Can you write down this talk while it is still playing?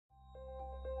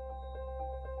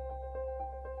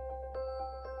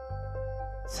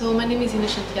So my name is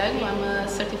Inês. I'm a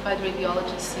certified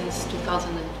radiologist since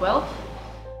 2012.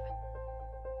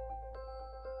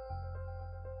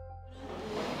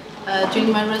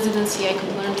 During my residency I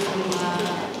could learn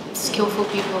from skillful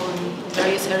people in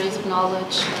various areas of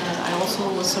knowledge. I also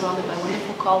was surrounded by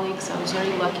wonderful colleagues. I was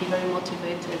very lucky, very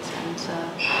motivated, and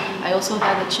I also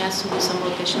had a chance to do some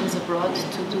rotations abroad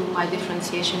to do my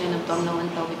differentiation in abdominal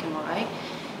and pelvic MRI.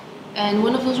 And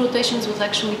one of those rotations was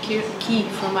actually key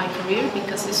for my career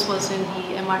because this was in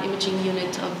the MR imaging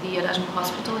unit of the Erasmus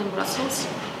Hospital in Brussels.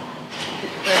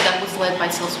 That was led by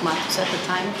Celso Matos at the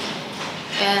time.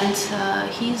 And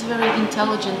he's a very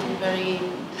intelligent and very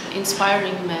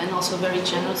inspiring man, also a very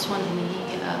generous one. And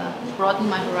he broadened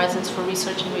my horizons for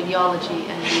research in radiology,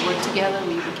 and we worked together,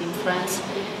 we became friends.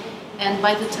 And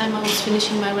by the time I was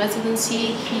finishing my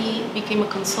residency, he became a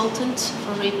consultant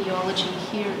for radiology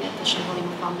here at the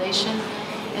Champalimaud Foundation,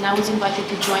 and I was invited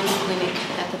to join the clinic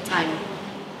at the time.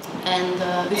 And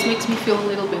this makes me feel a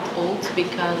little bit old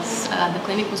because the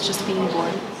clinic was just being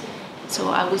born. So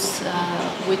I was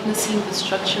witnessing the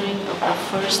structuring of the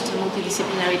first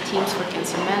multidisciplinary teams for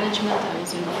cancer management. I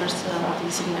was in the first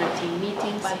multidisciplinary team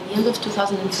meeting. By the end of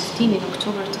 2015, in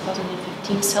October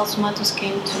 2015, Celso Matos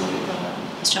came to the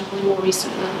Champalimaud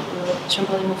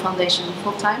Foundation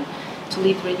full-time to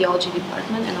lead the radiology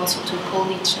department and also to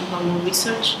co-lead Champalimaud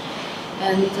research.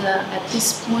 And at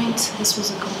this point, this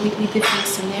was a completely different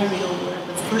scenario where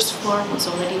the first floor was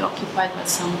already occupied by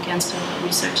some cancer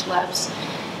research labs,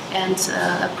 and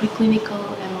a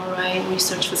preclinical MRI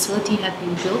research facility had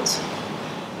been built.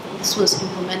 This was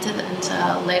implemented and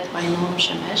led by Noam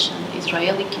Shemesh, an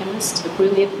Israeli chemist, a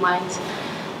brilliant mind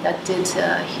that did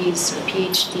his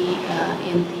PhD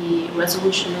in the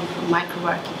resolution of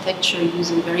microarchitecture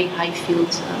using very high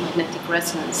field magnetic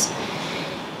resonance.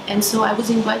 And so I was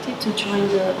invited to join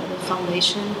the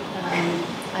foundation.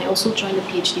 I also joined a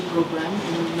PhD program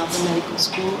in another medical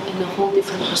school in a whole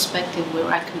different perspective where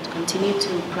I could continue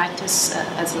to practice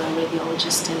as a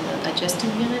radiologist in the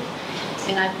digestive unit,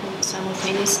 and I could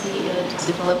simultaneously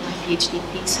develop my PhD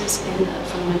thesis in a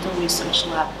fundamental research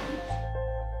lab.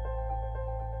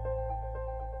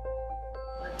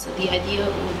 The idea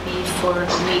would be for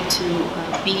me to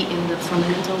be in the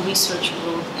fundamental research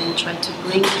world and try to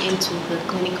bring into the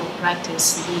clinical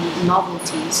practice the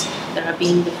novelties that are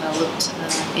being developed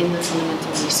in the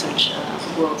fundamental research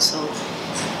world. So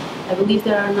I believe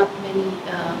there are not many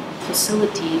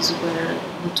facilities where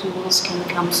the two worlds can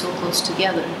come so close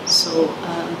together. So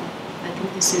I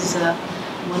think this is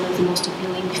one of the most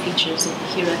appealing features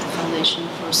here at the Foundation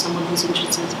for someone who's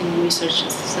interested in research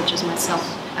such as myself.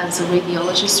 As a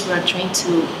radiologist, we are trained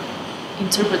to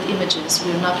interpret images.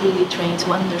 We are not really trained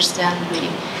to understand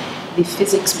the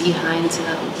physics behind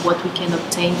what we can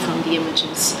obtain from the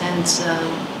images. And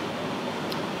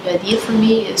the idea for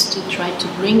me is to try to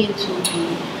bring into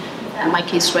in my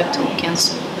case, rectal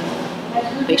cancer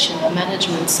patient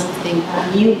management something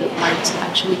new that might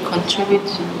actually contribute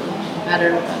to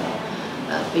better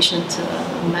patient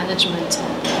management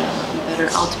and better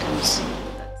outcomes.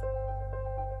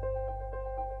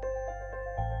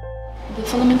 The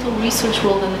fundamental research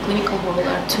world and the clinical world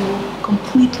are two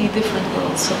completely different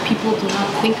worlds. So people do not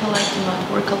think alike, do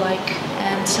not work alike,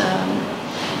 and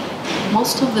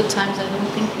most of the times I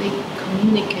don't think they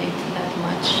communicate that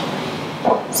much.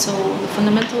 So the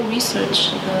fundamental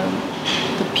research,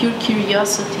 the pure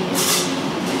curiosity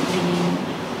and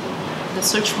the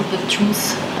search for the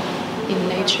truth in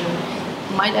nature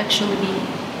might actually be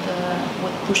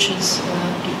what pushes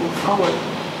people forward.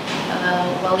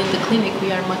 While in the clinic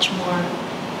we are much more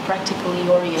practically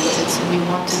oriented, so we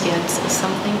want to get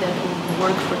something that will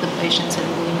work for the patients and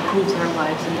will improve their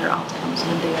lives and their outcomes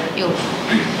when they are ill.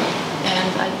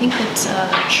 And I think that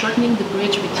shortening the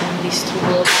bridge between these two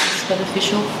worlds is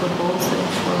beneficial for both and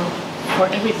for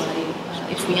everybody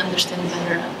if we understand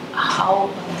better how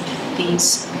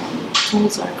these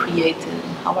tools are created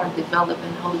and how are developed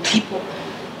and how the people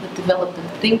that develop them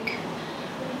think.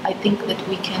 I think that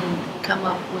we can come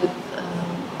up with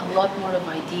a lot more of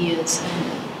ideas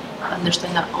and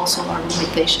understand also our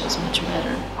limitations much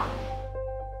better.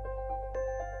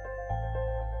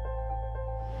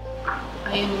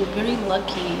 I am very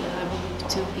lucky, I believe,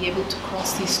 to be able to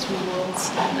cross these two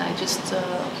worlds, and I just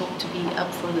hope to be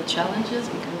up for the challenges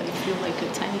because I feel like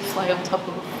a tiny fly on top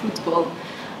of a football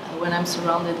when I'm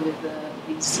surrounded with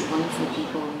these wonderful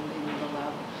people in the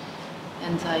lab.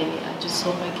 And I just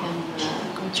hope I can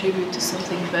contribute to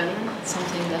something better,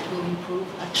 something that will improve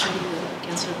actually the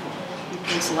cancer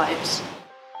people's lives.